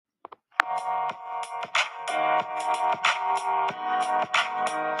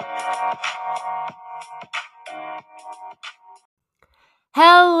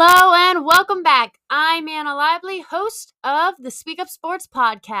Hello and welcome back. I'm Anna Lively, host of the Speak Up Sports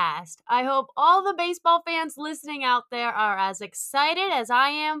podcast. I hope all the baseball fans listening out there are as excited as I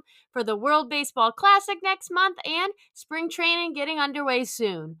am for the World Baseball Classic next month and spring training getting underway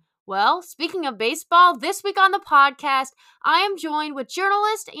soon. Well, speaking of baseball, this week on the podcast, I am joined with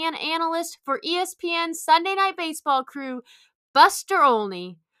journalist and analyst for ESPN's Sunday Night Baseball crew, Buster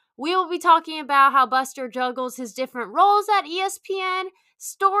Olney. We will be talking about how Buster juggles his different roles at ESPN,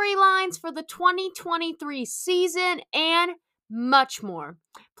 storylines for the 2023 season, and much more.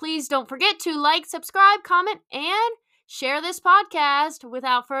 Please don't forget to like, subscribe, comment, and share this podcast.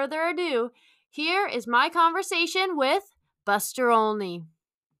 Without further ado, here is my conversation with Buster Olney.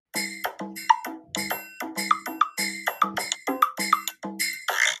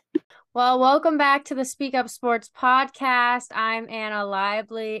 Well, welcome back to the Speak Up Sports podcast. I'm Anna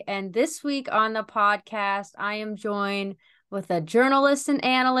Lively, and this week on the podcast, I am joined with a journalist and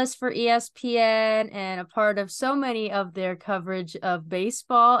analyst for ESPN and a part of so many of their coverage of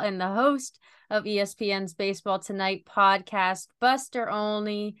baseball and the host of ESPN's Baseball Tonight podcast, Buster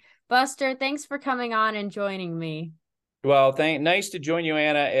Olney. Buster, thanks for coming on and joining me. Well, nice to join you,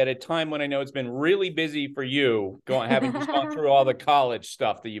 Anna, at a time when I know it's been really busy for you, having just gone through all the college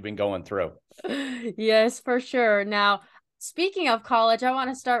stuff that you've been going through. Yes, for sure. Now, speaking of college, I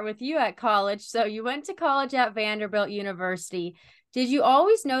want to start with you at college. So you went to college at Vanderbilt University. Did you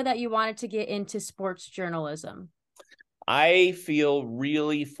always know that you wanted to get into sports journalism? I feel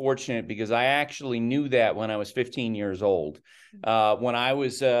really fortunate because I actually knew that when I was 15 years old. When I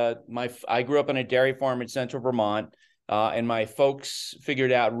was I grew up on a dairy farm in central Vermont. And my folks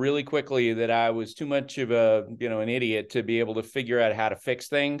figured out really quickly that I was too much of an idiot to be able to figure out how to fix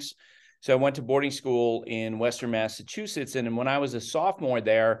things. So I went to boarding school in Western Massachusetts. And when I was a sophomore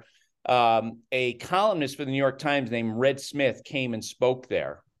there, a columnist for the New York Times named Red Smith came and spoke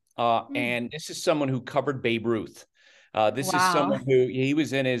there. And this is someone who covered Babe Ruth. This is someone who he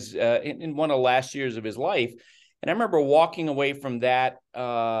was in his in one of the last years of his life. And I remember walking away from that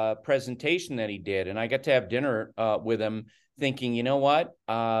presentation that he did, and I got to have dinner with him thinking, you know what,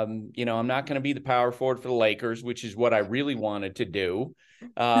 I'm not going to be the power forward for the Lakers, which is what I really wanted to do.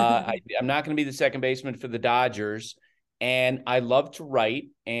 I'm not going to be the second baseman for the Dodgers. And I love to write,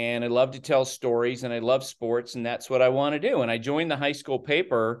 and I love to tell stories, and I love sports, and that's what I want to do. And I joined the high school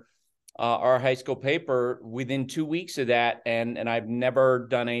paper, our high school paper, within 2 weeks of that, and I've never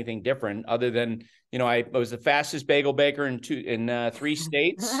done anything different other than, I was the fastest bagel baker in 3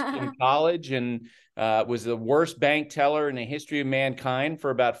 states in college, and was the worst bank teller in the history of mankind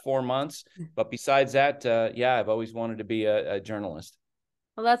for about 4 months. But besides that, I've always wanted to be a journalist.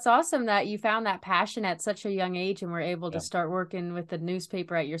 Well, that's awesome that you found that passion at such a young age and were able to start working with the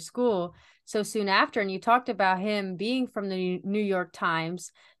newspaper at your school so soon after. And you talked about him being from the New York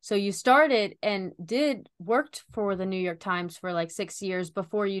Times. So you started and worked for the New York Times for like 6 years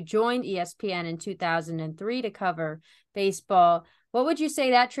before you joined ESPN in 2003 to cover baseball. What would you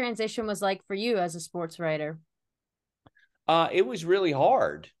say that transition was like for you as a sports writer? It was really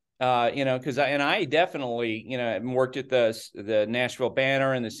hard. Because I definitely, worked at the Nashville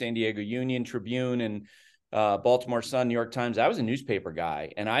Banner and the San Diego Union Tribune and Baltimore Sun, New York Times. I was a newspaper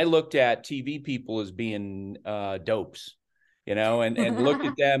guy, and I looked at TV people as being dopes, and looked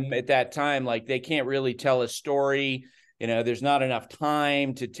at them at that time like they can't really tell a story. There's not enough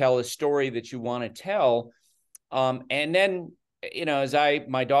time to tell a story that you want to tell. And then, as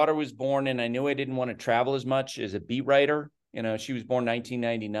my daughter was born, and I knew I didn't want to travel as much as a beat writer. She was born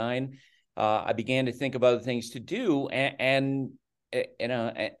 1999. I began to think of other things to do, and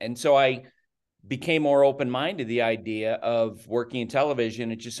so I became more open-minded to the idea of working in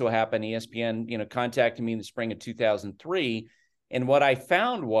television. It just so happened ESPN, contacted me in the spring of 2003, and what I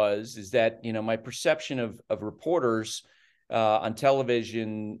found is that my perception of reporters on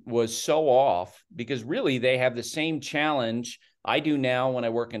television was so off, because really they have the same challenge I do now when I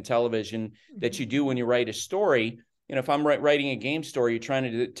work in television that you do when you write a story. If I'm writing a game story, you're trying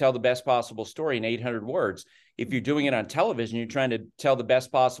to tell the best possible story in 800 words. If you're doing it on television, you're trying to tell the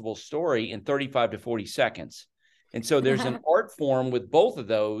best possible story in 35 to 40 seconds. And so there's an art form with both of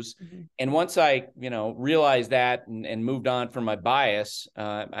those. And once I, realized that and moved on from my bias,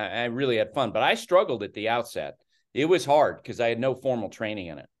 I really had fun. But I struggled at the outset. It was hard because I had no formal training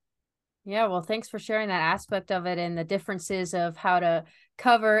in it. Yeah, well, thanks for sharing that aspect of it and the differences of how to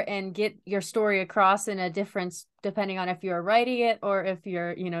cover and get your story across in a difference depending on if you're writing it or if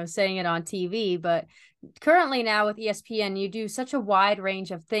you're, saying it on TV. But currently now with ESPN, you do such a wide range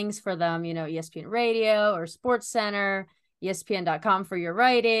of things for them, ESPN Radio or Sports Center, ESPN.com for your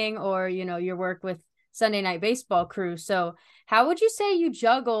writing, or, your work with Sunday Night Baseball crew. So how would you say you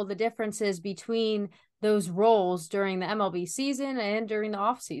juggle the differences between those roles during the MLB season and during the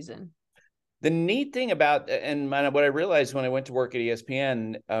off season? The neat thing about, and what I realized when I went to work at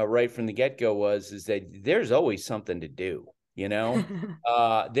ESPN right from the get-go is that there's always something to do,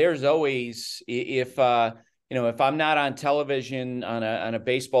 there's always, if I'm not on television on a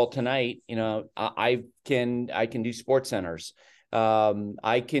Baseball Tonight, I can do Sports Centers.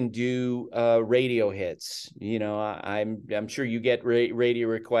 I can do radio hits. I'm sure you get radio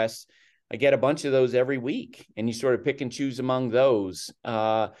requests. I get a bunch of those every week, and you sort of pick and choose among those.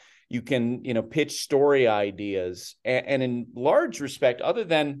 You can, pitch story ideas, and in large respect, other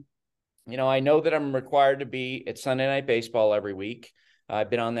than, I know that I'm required to be at Sunday Night Baseball every week. I've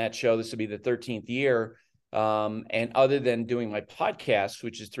been on that show. This will be the 13th year. And other than doing my podcast,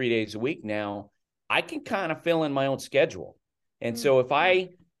 which is 3 days a week now, I can kind of fill in my own schedule. And so if I,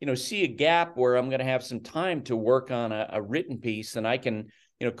 see a gap where I'm going to have some time to work on a written piece, then I can,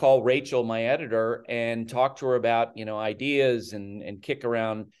 call Rachel, my editor, and talk to her about, ideas and kick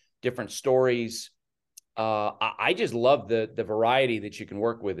around different stories. I just love the variety that you can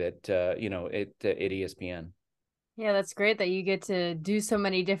work with at ESPN. Yeah, that's great that you get to do so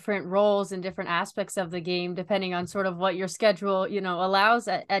many different roles and different aspects of the game, depending on sort of what your schedule, allows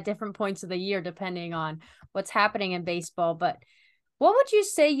at different points of the year, depending on what's happening in baseball. But what would you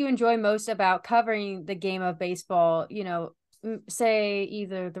say you enjoy most about covering the game of baseball, say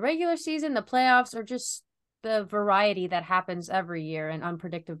either the regular season, the playoffs, or just the variety that happens every year and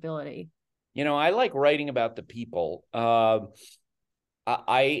unpredictability? I like writing about the people.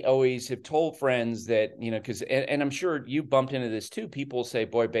 I always have told friends that, because, and I'm sure you bumped into this too. People say,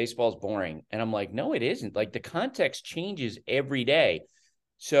 boy, baseball's boring. And I'm like, no, it isn't. Like, the context changes every day.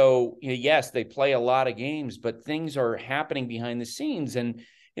 So, yes, they play a lot of games, but things are happening behind the scenes. And,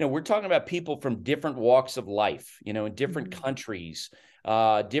 we're talking about people from different walks of life, in different countries,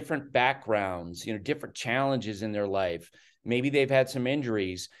 different backgrounds, different challenges in their life. Maybe they've had some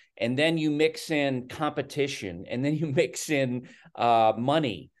injuries, and then you mix in competition, and then you mix in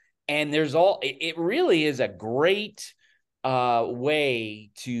money. And it really is a great way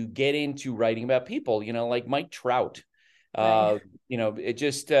to get into writing about people, like Mike Trout. Right. It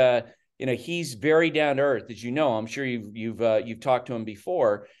just, he's very down to earth, as I'm sure you've talked to him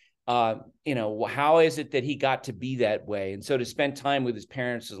before. How is it that he got to be that way? And so to spend time with his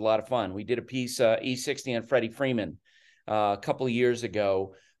parents is a lot of fun. We did a piece, E60 on Freddie Freeman, a couple of years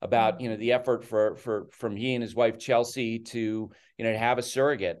ago about, the effort from he and his wife, Chelsea, to have a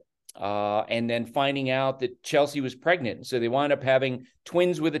surrogate. And then finding out that Chelsea was pregnant. So they wound up having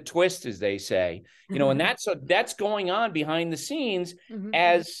twins with a twist, as they say, and that's going on behind the scenes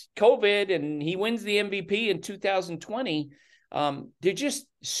as COVID, and he wins the MVP in 2020. There's just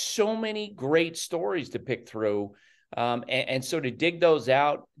so many great stories to pick through. And so to dig those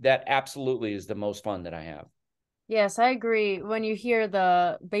out, that absolutely is the most fun that I have. Yes, I agree. When you hear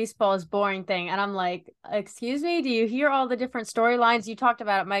the baseball is boring thing, and I'm like, excuse me, do you hear all the different storylines you talked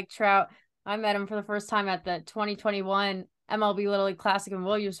about at Mike Trout? I met him for the first time at the 2021 MLB Little League Classic in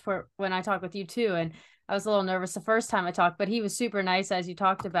Williamsport when I talked with you too. And I was a little nervous the first time I talked, but he was super nice as you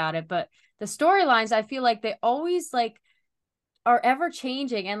talked about it. But the storylines, I feel like they always are ever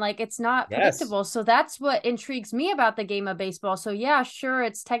changing, and it's not predictable. So that's what intrigues me about the game of baseball. So yeah, sure,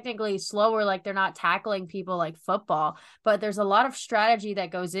 it's technically slower, like they're not tackling people like football, but there's a lot of strategy that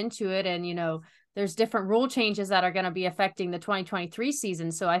goes into it. And there's different rule changes that are going to be affecting the 2023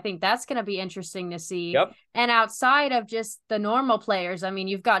 season. So I think that's going to be interesting to see. Yep. And outside of just the normal players, I mean,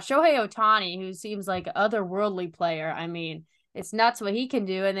 you've got Shohei Ohtani, who seems like an otherworldly player. I mean, it's nuts what he can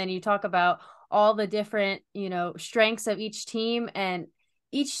do. And then you talk about all the different, strengths of each team. And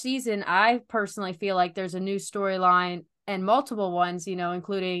each season, I personally feel like there's a new storyline and multiple ones,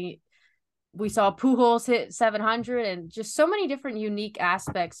 including we saw Pujols hit 700 and just so many different unique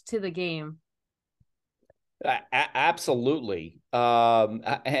aspects to the game. Absolutely.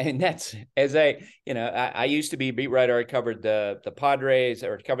 And that's, as I used to be a beat writer. I covered the Padres,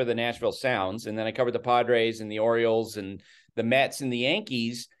 or covered the Nashville Sounds. And then I covered the Padres and the Orioles and the Mets and the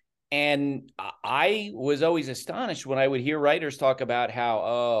Yankees. And I was always astonished when I would hear writers talk about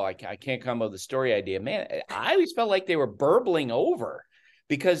how, I can't come up with a story idea. Man, I always felt like they were burbling over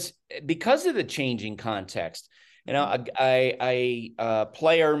because of the changing context. A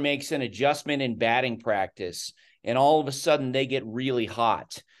player makes an adjustment in batting practice, and all of a sudden they get really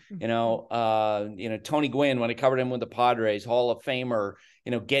hot. Tony Gwynn, when I covered him with the Padres, Hall of Famer,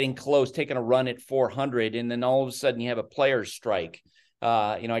 getting close, taking a run at 400, and then all of a sudden you have a player's strike.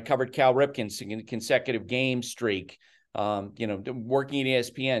 I covered Cal Ripken's consecutive game streak. working at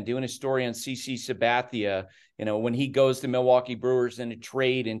ESPN, doing a story on CC Sabathia, when he goes to Milwaukee Brewers in a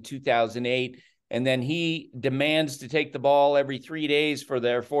trade in 2008, and then he demands to take the ball every 4 days for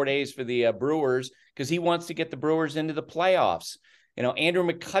the Brewers because he wants to get the Brewers into the playoffs. Andrew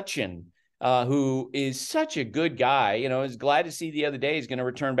McCutchen, who is such a good guy, is glad to see the other day he's going to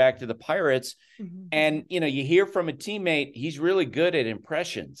return back to the Pirates. Mm-hmm. And, you hear from a teammate, he's really good at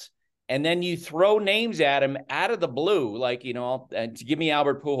impressions. And then you throw names at him out of the blue, like, give me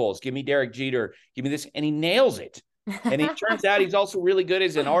Albert Pujols, give me Derek Jeter, give me this. And he nails it. And it turns out he's also really good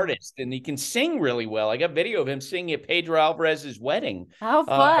as an artist, and he can sing really well. I got video of him singing at Pedro Alvarez's wedding. How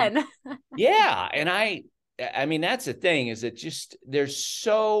fun. Yeah. And I mean, that's the thing, is that just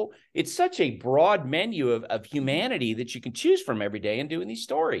it's such a broad menu of humanity that you can choose from every day in doing these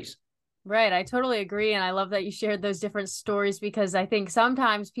stories. Right. I totally agree. And I love that you shared those different stories, because I think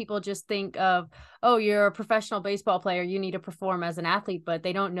sometimes people just think of, oh, you're a professional baseball player, you need to perform as an athlete, but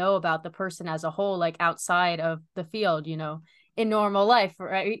they don't know about the person as a whole, like outside of the field, in normal life,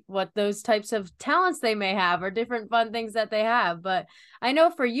 right? What those types of talents they may have or different fun things that they have. But I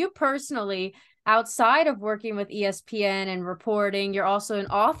know for you personally, outside of working with ESPN and reporting, you're also an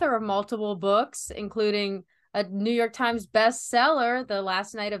author of multiple books, including a New York Times bestseller, The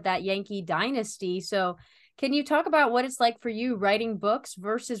Last Night of That Yankee Dynasty. So can you talk about what it's like for you writing books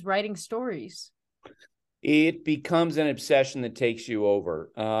versus writing stories? It becomes an obsession that takes you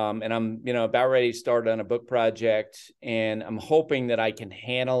over. And I'm, about ready to start on a book project, and I'm hoping that I can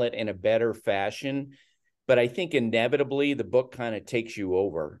handle it in a better fashion. But I think inevitably the book kind of takes you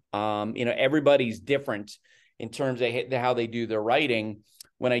over. Everybody's different in terms of how they do their writing.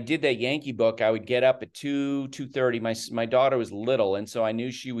 When I did that Yankee book, I would get up at 2:30. My daughter was little, and so I knew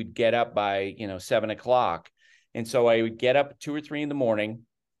she would get up by 7:00. And so I would get up at 2 or 3 in the morning,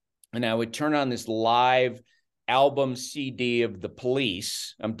 and I would turn on this live album CD of The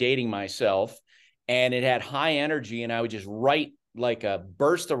Police. I'm dating myself, and it had high energy, and I would just write like a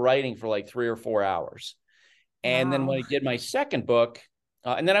burst of writing for like 3 or 4 hours. And Wow. Then when I did my second book,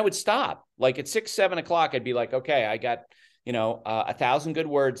 and then I would stop like at 6, 7 o'clock. I'd be like, okay, I got 1,000 good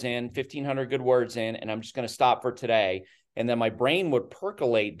words in, 1,500 good words in, and I'm just going to stop for today. And then my brain would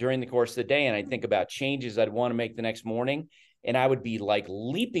percolate during the course of the day, and I'd think about changes I'd want to make the next morning. And I would be like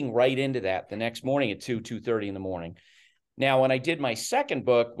leaping right into that the next morning at 2:30 in the morning. Now, when I did my second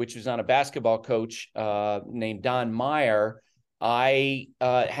book, which was on a basketball coach named Don Meyer, I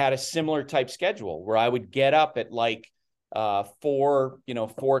had a similar type schedule where I would get up at like 4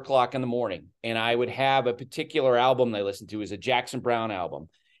 o'clock in the morning, and I would have a particular album I listened to, is a Jackson Browne album.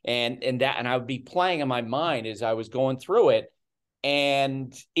 And I would be playing in my mind as I was going through it.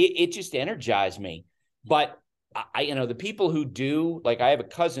 And it just energized me. But the people who do, like, I have a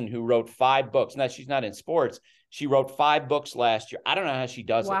cousin who wrote 5 books. Now, she's not in sports. She wrote 5 books last year. I don't know how she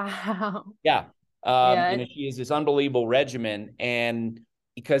does it. Wow. Yeah. She has this unbelievable regimen, and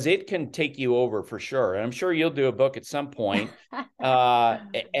because it can take you over for sure. And I'm sure you'll do a book at some point.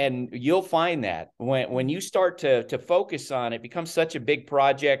 And you'll find that when you start to focus on it, it becomes such a big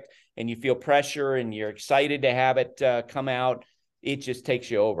project, and you feel pressure and you're excited to have it come out. It just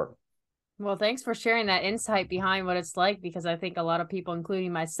takes you over. Well, thanks for sharing that insight behind what it's like, because I think a lot of people,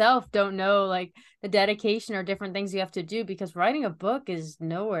 including myself, don't know like the dedication or different things you have to do, because writing a book is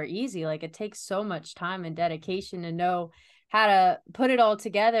nowhere easy. Like, it takes so much time and dedication to know how to put it all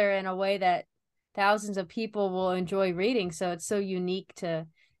together in a way that thousands of people will enjoy reading. So it's so unique to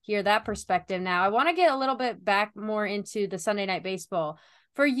hear that perspective. Now, I want to get a little bit back more into the Sunday Night Baseball.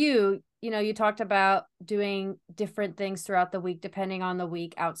 For you, you talked about doing different things throughout the week, depending on the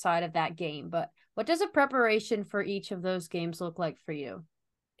week outside of that game. But what does a preparation for each of those games look like for you?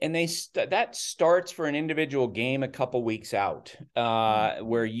 And that starts for an individual game a couple weeks out,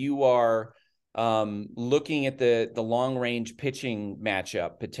 where you are looking at the long range pitching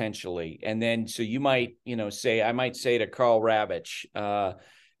matchup potentially. And then, so you might, I might say to Carl Ravitch, to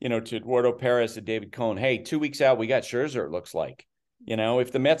Eduardo Perez, to David Cone, hey, 2 weeks out, we got Scherzer, it looks like.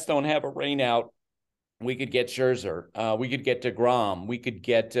 If the Mets don't have a rain out, we could get Scherzer, we could get DeGrom, we could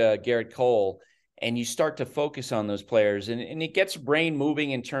get Garrett Cole. And you start to focus on those players, and it gets brain moving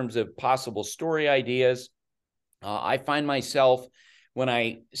in terms of possible story ideas. I find myself, when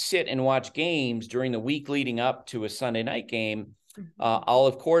I sit and watch games during the week leading up to a Sunday night game, I'll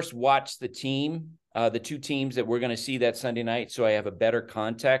of course watch the 2 teams that we're going to see that Sunday night, so I have a better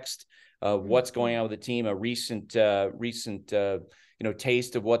context of what's going on with the team, a recent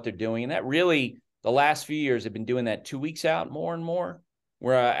taste of what they're doing. And that really, the last few years, I've been doing that 2 weeks out more and more,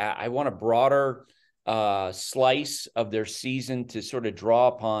 where I want a broader slice of their season to sort of draw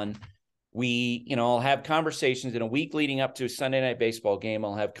upon. I'll have conversations in a week leading up to a Sunday night baseball game.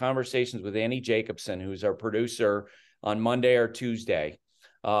 I'll have conversations with Andy Jacobson, who's our producer, on Monday or Tuesday.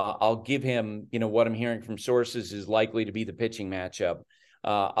 I'll give him, what I'm hearing from sources is likely to be the pitching matchup.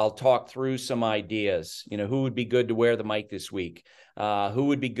 I'll talk through some ideas, who would be good to wear the mic this week? Who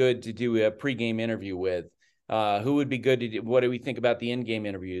would be good to do a pregame interview with? Who would be good to do, what do we think about the in-game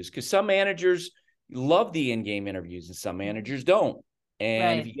interviews? Because some managers love the in-game interviews and some managers don't.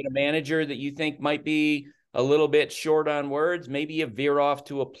 And if you get a manager that you think might be a little bit short on words, maybe you veer off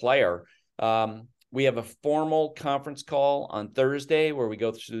to a player. We have a formal conference call on Thursday where we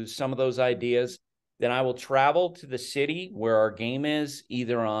go through some of those ideas. Then I will travel to the city where our game is,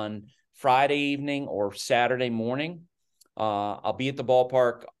 either on Friday evening or Saturday morning. I'll be at the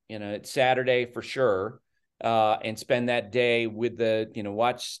ballpark, it's Saturday for sure, and spend that day with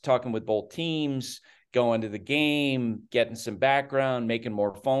talking with both teams, going to the game, getting some background, making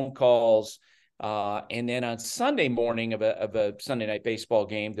more phone calls. And then on Sunday morning of a Sunday night baseball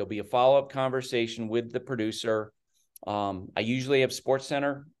game, there'll be a follow-up conversation with the producer. I usually have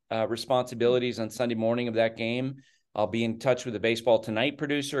SportsCenter responsibilities on Sunday morning of that game. I'll be in touch with the Baseball Tonight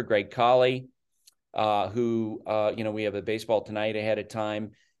producer, Greg Colley, who, we have a Baseball Tonight ahead of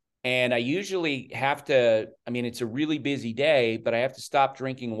time. And I usually have to, it's a really busy day, but I have to stop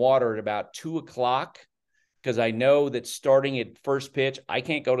drinking water at about 2:00 because I know that starting at first pitch, I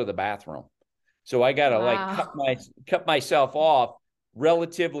can't go to the bathroom. So I got to cut myself off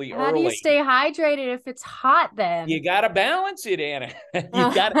relatively early. How do you stay hydrated if it's hot then? You got to balance it, Anna. you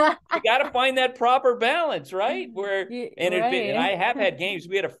got to find that proper balance, right? And I have had games.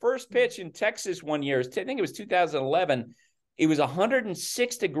 We had a first pitch in Texas one year. I think it was 2011. It was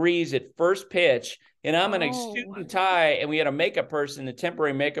 106 degrees at first pitch, and I'm in a suit and tie, and we had a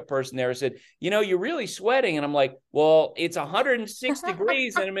temporary makeup person there, said, you're really sweating. And I'm like, well, it's 106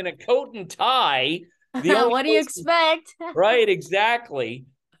 degrees, and I'm in a coat and tie. What do you expect? Right, exactly.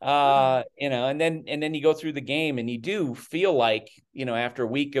 And then you go through the game, and you do feel like, after a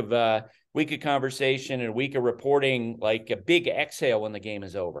week of conversation and a week of reporting, like a big exhale when the game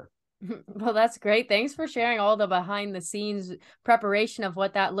is over. Well, that's great. Thanks for sharing all the behind the scenes preparation of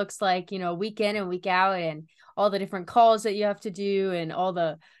what that looks like, week in and week out, and all the different calls that you have to do and all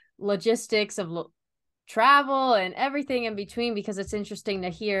the logistics of travel and everything in between, because it's interesting to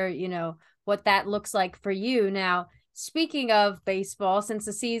hear, what that looks like for you. Now, speaking of baseball, since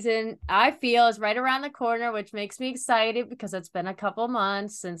the season I feel is right around the corner, which makes me excited because it's been a couple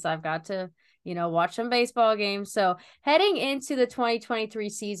months since I've got to watch some baseball games. So heading into the 2023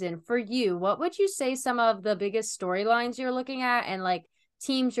 season for you, what would you say some of the biggest storylines you're looking at and like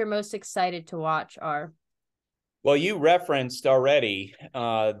teams you're most excited to watch are? Well, you referenced already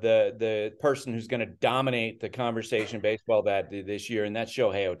the person who's going to dominate the conversation in baseball this year, and that's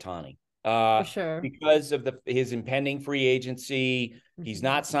Shohei Ohtani. For sure. Because of his impending free agency. He's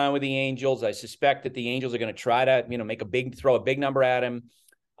not signed with the Angels. I suspect that the Angels are going to try to, throw a big number at him.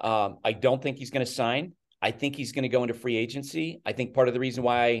 I don't think he's going to sign. I think he's going to go into free agency. I think part of the reason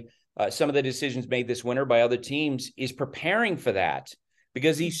why some of the decisions made this winter by other teams is preparing for that,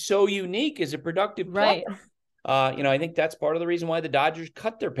 because he's so unique as a productive player. Right. I think that's part of the reason why the Dodgers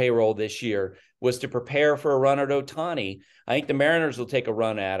cut their payroll this year, was to prepare for a run at Ohtani. I think the Mariners will take a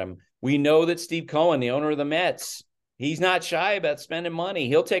run at him. We know that Steve Cohen, the owner of the Mets, he's not shy about spending money.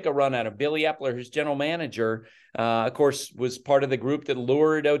 He'll take a run at him. Billy Epler, his general manager, of course, was part of the group that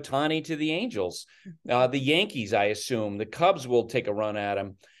lured Ohtani to the Angels. The Yankees, I assume, the Cubs will take a run at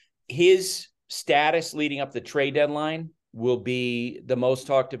him. His status leading up the trade deadline will be the most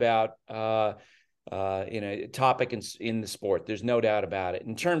talked about topic in the sport. There's no doubt about it.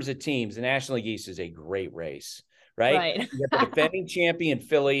 In terms of teams, the National League East is a great race, right? You have the defending champion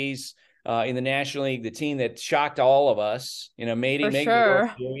Phillies in the National League, the team that shocked all of us, made the World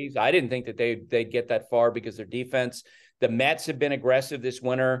Series. I didn't think that they'd get that far because their defense. The Mets have been aggressive this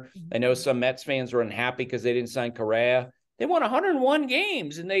winter. I know some Mets fans were unhappy because they didn't sign Correa. They won 101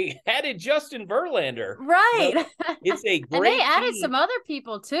 games, and they added Justin Verlander. Right. It's a great and they added team. some other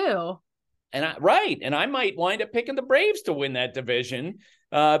people too. And I might wind up picking the Braves to win that division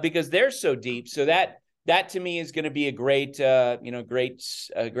because they're so deep. So that to me is going to be a great team.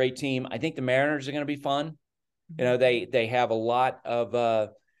 I think the Mariners are going to be fun. They have a lot of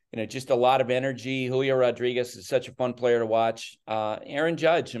just a lot of energy. Julio Rodriguez is such a fun player to watch. Aaron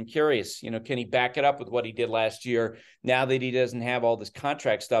Judge, I'm curious, can he back it up with what he did last year now that he doesn't have all this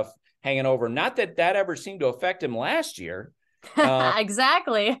contract stuff hanging over? Not that ever seemed to affect him last year.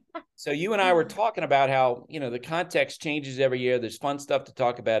 Exactly. So you and I were talking about how, the context changes every year. There's fun stuff to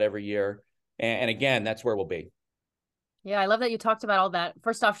talk about every year. And again, that's where we'll be. Yeah, I love that you talked about all that.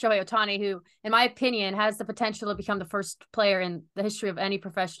 First off, Shohei Ohtani, who, in my opinion, has the potential to become the first player in the history of any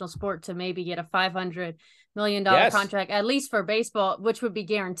professional sport to maybe get a $500 million Yes. contract, at least for baseball, which would be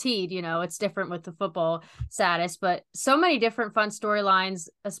guaranteed. You know, it's different with the football status, but so many different fun storylines,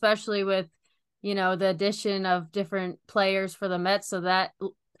 especially with, you know, the addition of different players for the Mets. So that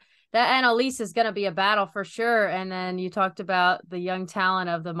NL East is going to be a battle for sure. And then you talked about the young talent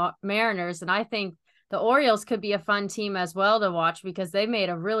of the Mariners, and I think the Orioles could be a fun team as well to watch because they made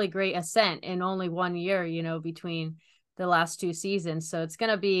a really great ascent in only 1 year, you know, between the last two seasons. So it's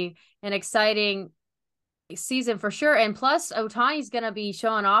going to be an exciting season for sure. And plus, Otani's going to be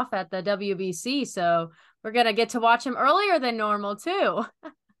showing off at the WBC. So we're going to get to watch him earlier than normal, too.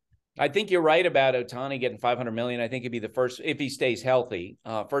 I think you're right about Ohtani getting 500 million. I think he'd be the first, if he stays healthy,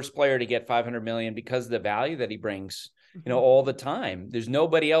 first player to get 500 million because of the value that he brings, you know, all the time. There's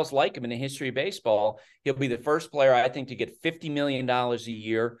nobody else like him in the history of baseball. He'll be the first player, I think, to get $50 million a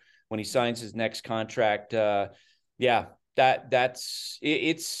year when he signs his next contract. Yeah,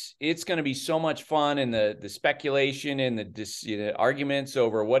 it's going to be so much fun, and the speculation and the arguments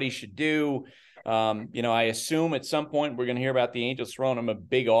over what he should do. You know, I assume at some point we're going to hear about the Angels throwing him a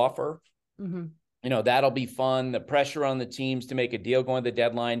big offer. You know, that'll be fun. The pressure on the teams to make a deal going to the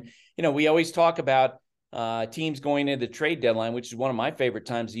deadline. You know, we always talk about teams going into the trade deadline, which is one of my favorite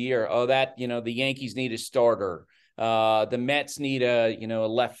times of year. Oh, that, you know, the Yankees need a starter. The Mets need a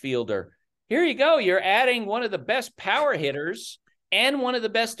left fielder. Here you go. You're adding one of the best power hitters and one of the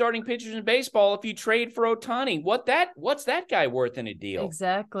best starting pitchers in baseball if you trade for Ohtani. What's that guy worth in a deal?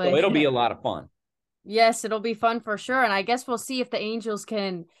 Exactly. So it'll be a lot of fun. Yes, it'll be fun for sure. And I guess we'll see if the Angels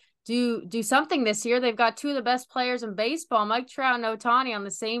can do something this year. They've got two of the best players in baseball, Mike Trout and Ohtani, on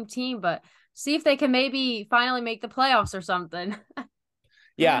the same team, but see if they can maybe finally make the playoffs or something.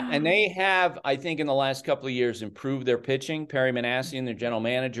 Yeah, and they have, I think, in the last couple of years, improved their pitching. Perry Manassian, their general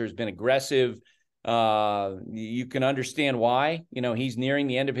manager, has been aggressive. You can understand why. You know, he's nearing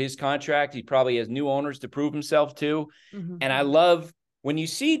the end of his contract. He probably has new owners to prove himself to. And I love when you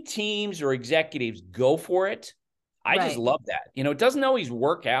see teams or executives go for it. I just love that. You know, it doesn't always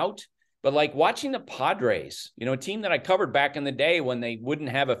work out, but like watching the Padres, you know, a team that I covered back in the day when they wouldn't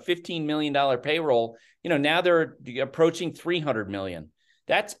have a $15 million payroll, you know, now they're approaching 300 million.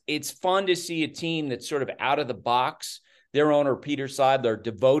 It's fun to see a team that's sort of out of the box. Their owner, Peter Seidler,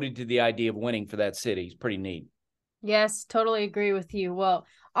 devoted to the idea of winning for that city. It's pretty neat. Yes, totally agree with you. Well,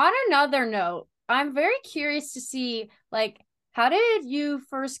 on another note, I'm very curious to see, like, how did you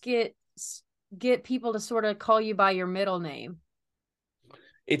first get people to sort of call you by your middle name?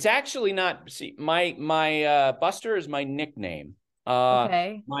 It's actually not. See, my Buster is my nickname.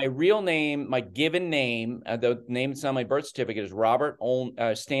 Okay. My real name, my given name, the name that's on my birth certificate is Robert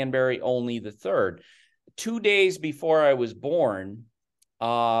Stanberry Olney III. 2 days before I was born,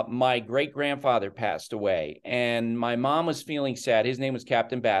 my great-grandfather passed away, and my mom was feeling sad. His name was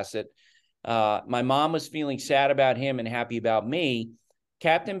Captain Bassett. My mom was feeling sad about him and happy about me.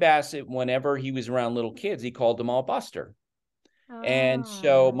 Captain Bassett, whenever he was around little kids, he called them all Buster. And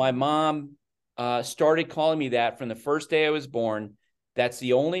so my mom started calling me that from the first day I was born. That's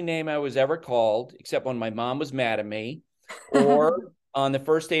the only name I was ever called, except when my mom was mad at me, or on the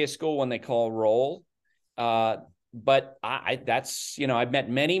first day of school when they call roll. But that's, you know, I've met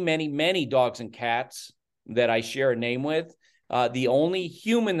many, many, many dogs and cats that I share a name with. The only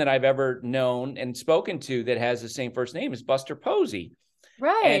human that I've ever known and spoken to that has the same first name is Buster Posey.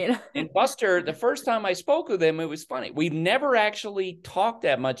 Right. And Buster, the first time I spoke with him, it was funny. We've never actually talked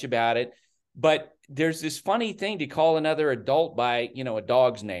that much about it, but there's this funny thing to call another adult by, you know, a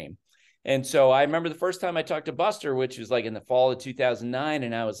dog's name. And so I remember the first time I talked to Buster, which was like in the fall of 2009.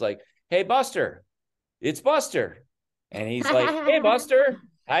 And I was like, "Hey, Buster, it's Buster." And he's like, "Hey, Buster,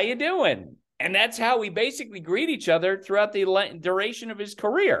 how you doing?" And that's how we basically greet each other throughout the duration of his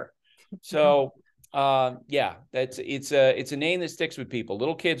career. So yeah, it's a name that sticks with people.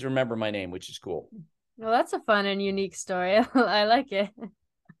 Little kids remember my name, which is cool. Well, that's a fun and unique story. I like it.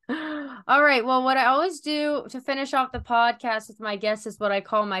 All right. Well, what I always do to finish off the podcast with my guests is what I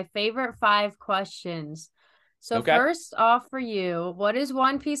call my favorite 5 questions. So Okay. first off for you, what is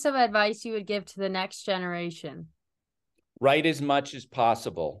one piece of advice you would give to the next generation? Write as much as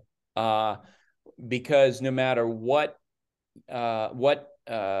possible. Because no matter what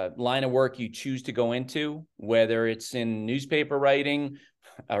line of work you choose to go into, whether it's in newspaper writing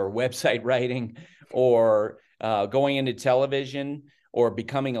or website writing or going into television or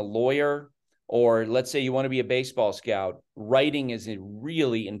becoming a lawyer, or let's say you want to be a baseball scout, writing is a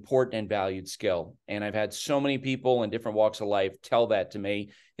really important and valued skill. And I've had so many people in different walks of life tell that to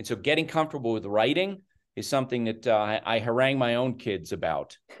me. And so getting comfortable with writing is something that I harangue my own kids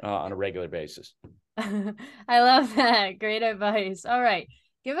about on a regular basis. I love that. Great advice. All right.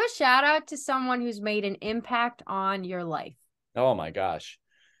 Give a shout out to someone who's made an impact on your life. Oh my gosh.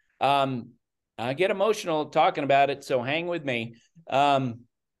 I get emotional talking about it, so hang with me. My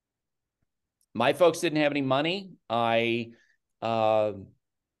folks didn't have any money. When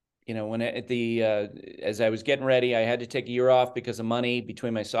as I was getting ready, I had to take a year off because of money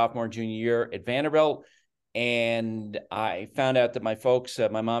between my sophomore and junior year at Vanderbilt. And I found out that my folks,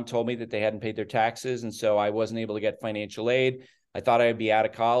 my mom told me that they hadn't paid their taxes. And so I wasn't able to get financial aid. I thought I'd be out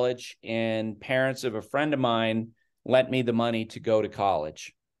of college, and parents of a friend of mine lent me the money to go to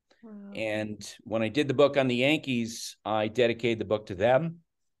college. Wow. And when I did the book on the Yankees, I dedicated the book to them.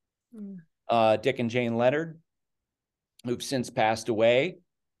 Dick and Jane Leonard, who've since passed away,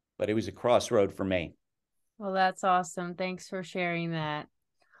 but it was a crossroad for me. Well, that's awesome. Thanks for sharing that.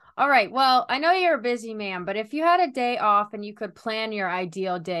 All right. Well, I know you're a busy man, but if you had a day off and you could plan your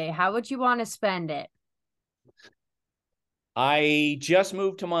ideal day, how would you want to spend it? I just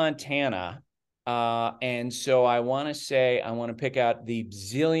moved to Montana. And so I want to pick out the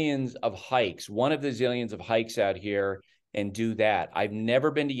zillions of hikes, one of the zillions of hikes out here, and do that. I've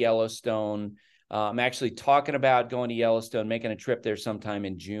never been to Yellowstone. I'm actually talking about going to Yellowstone, making a trip there sometime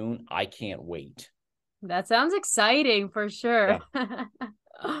in June. I can't wait. That sounds exciting for sure. Yeah.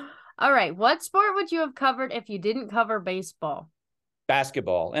 All right. What sport would you have covered if you didn't cover baseball?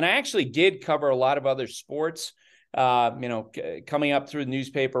 Basketball. And I actually did cover a lot of other sports. Coming up through the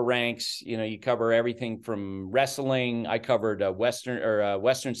newspaper ranks, you cover everything from wrestling. I covered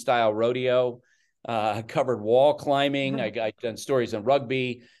Western style rodeo. I covered wall climbing. I done stories on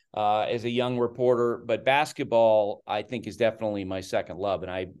rugby as a young reporter, but basketball, I think, is definitely my second love.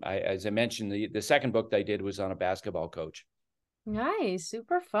 And I as I mentioned, the second book that I did was on a basketball coach. Nice.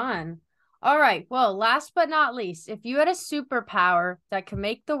 Super fun. All right. Well, last but not least, if you had a superpower that could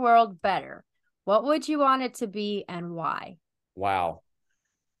make the world better, what would you want it to be and why? Wow.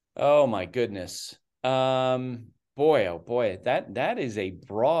 Oh my goodness. Boy, oh boy, that is a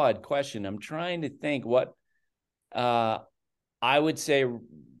broad question. I'm trying to think what I would say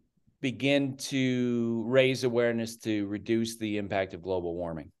begin to raise awareness to reduce the impact of global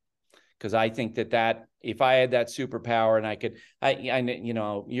warming. Because I think that if I had that superpower and I could,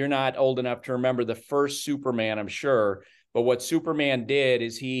 you're not old enough to remember the first Superman, I'm sure, but what Superman did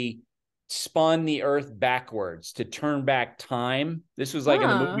is he spun the earth backwards to turn back time. This was like in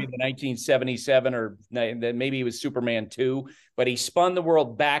the movie the 1977, or maybe it was Superman 2, but he spun the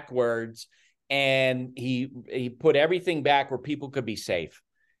world backwards and he put everything back where people could be safe.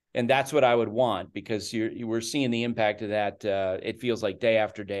 And that's what I would want, because you were seeing the impact of that. It feels like day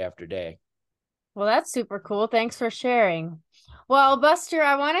after day after day. Well, that's super cool. Thanks for sharing. Well, Buster,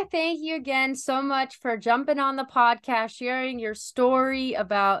 I want to thank you again so much for jumping on the podcast, sharing your story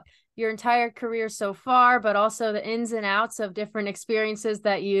about your entire career so far, but also the ins and outs of different experiences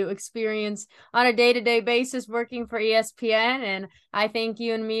that you experience on a day-to-day basis working for ESPN. And I think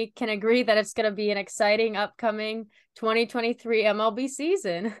you and me can agree that it's going to be an exciting upcoming 2023 MLB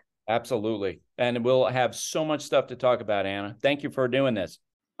season. Absolutely. And we'll have so much stuff to talk about, Anna. Thank you for doing this.